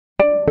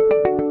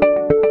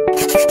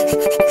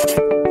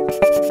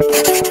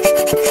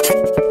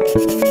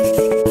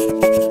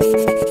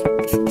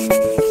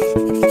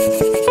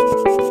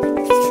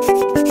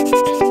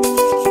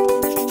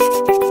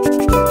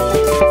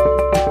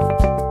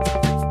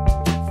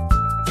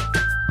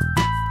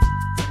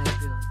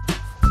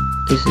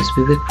This is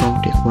Vivek from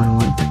Tech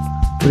 101.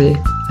 Today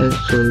I will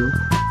show you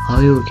how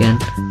you can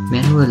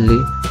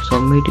manually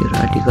submit your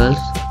articles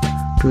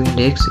to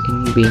index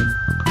in Bing.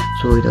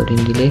 So without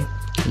any delay,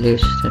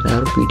 let's start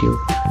our video.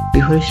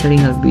 Before starting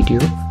our video,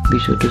 be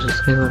sure to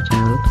subscribe our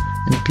channel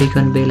and click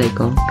on bell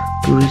icon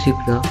to receive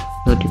the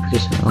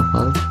notification of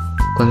our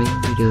coming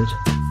videos.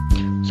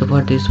 So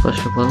for this,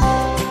 first of all,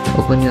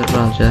 open your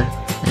browser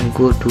and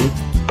go to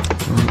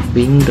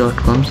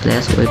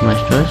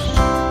bing.com/webmasters.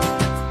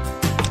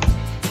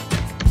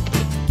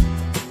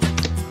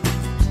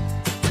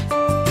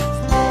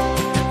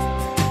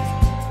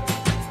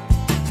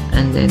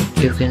 And then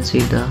you can see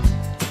the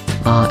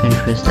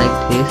interface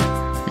like this,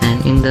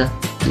 and in the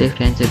left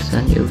hand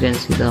section you can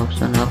see the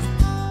option of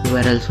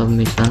URL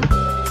submission.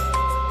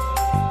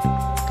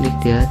 Click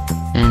there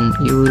and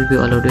you will be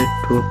allowed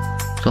to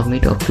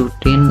submit up to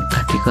 10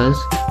 articles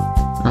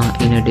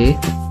in a day.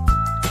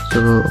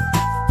 So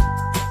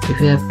if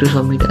you have to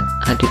submit an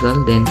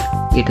article, then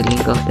get a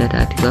link of that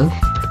article.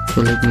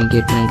 So let me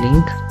get my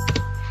link.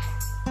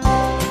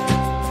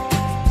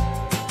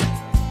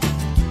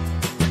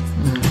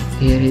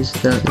 Here is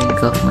the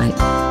link of my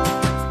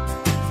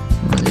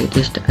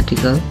latest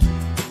article.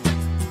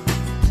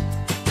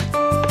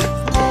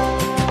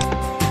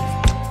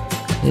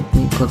 Let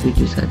me copy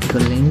this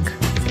article link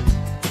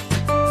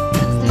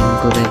and then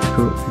go back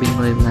to Bing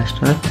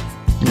Webmaster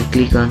and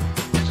click on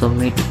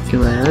submit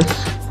URLs.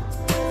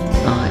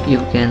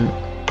 You can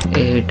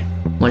add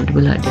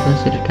multiple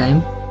articles at a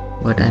time,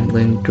 but I'm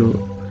going to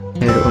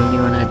add only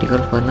one article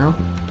for now.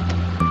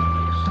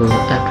 So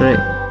after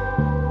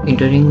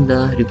entering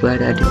the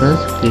required articles,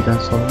 click on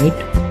submit.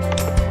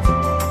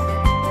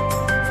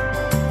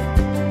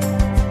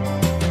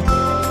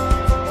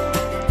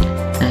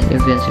 And you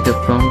can see the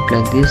prompt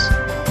like this: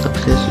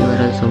 success,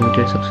 URL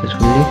submitted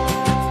successfully.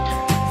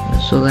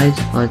 So guys,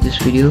 for this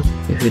video,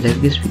 if you like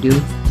this video,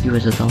 give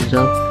us a thumbs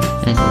up,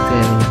 and if you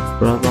have any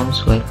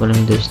problems while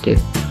following this step,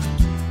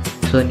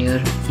 so near,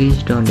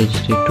 please don't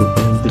hesitate to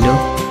comment below.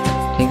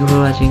 Thank you for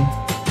watching.